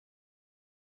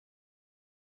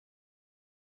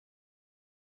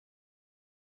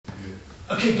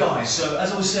Okay guys, so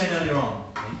as I was saying earlier on,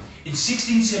 in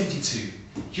 1672,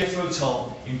 Jethro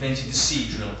Tull invented the seed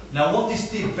drill. Now what this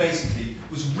did basically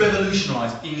was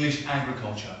revolutionise English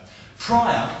agriculture.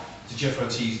 Prior to Jethro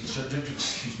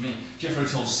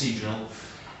Tull's seed drill,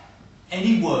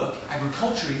 any work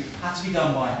agriculturally had to be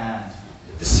done by hand.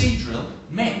 The seed drill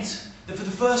meant that for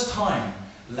the first time,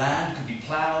 land could be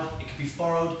ploughed, it could be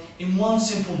furrowed in one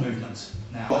simple movement.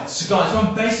 Now, so guys, what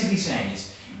I'm basically saying is,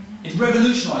 it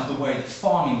revolutionised the way that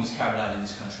farming was carried out in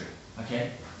this country,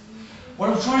 okay? What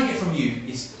I'm trying to get from you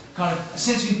is kind of a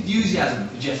sense of enthusiasm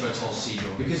for Jethro Tull's seed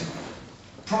drill, because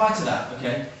prior to that,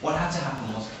 okay, what had to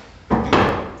happen was...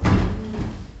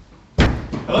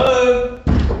 Hello?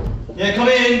 Yeah, come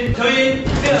in, come in!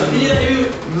 Phil, can you let you...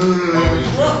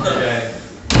 What the... Okay.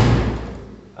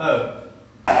 Oh.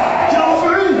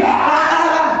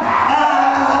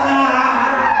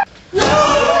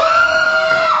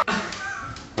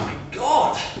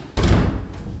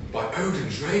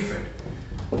 Raven.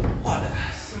 What?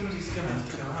 Somebody's gonna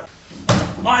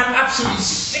I'm absolutely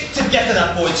sick to death of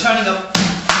that boy turning up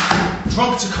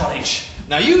drunk to college.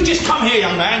 Now you just come here,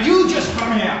 young man. You just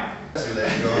come here.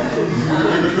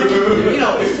 You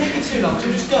know, it's taking too long,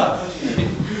 so just go.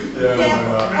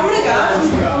 Yeah, I'm gonna go.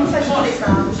 I'm gonna take this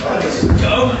now. Let's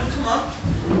go, man. Come on.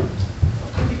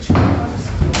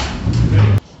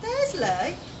 There's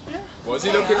Lee. Was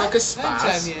he looking like a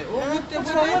spaz?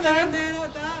 What's wrong with him?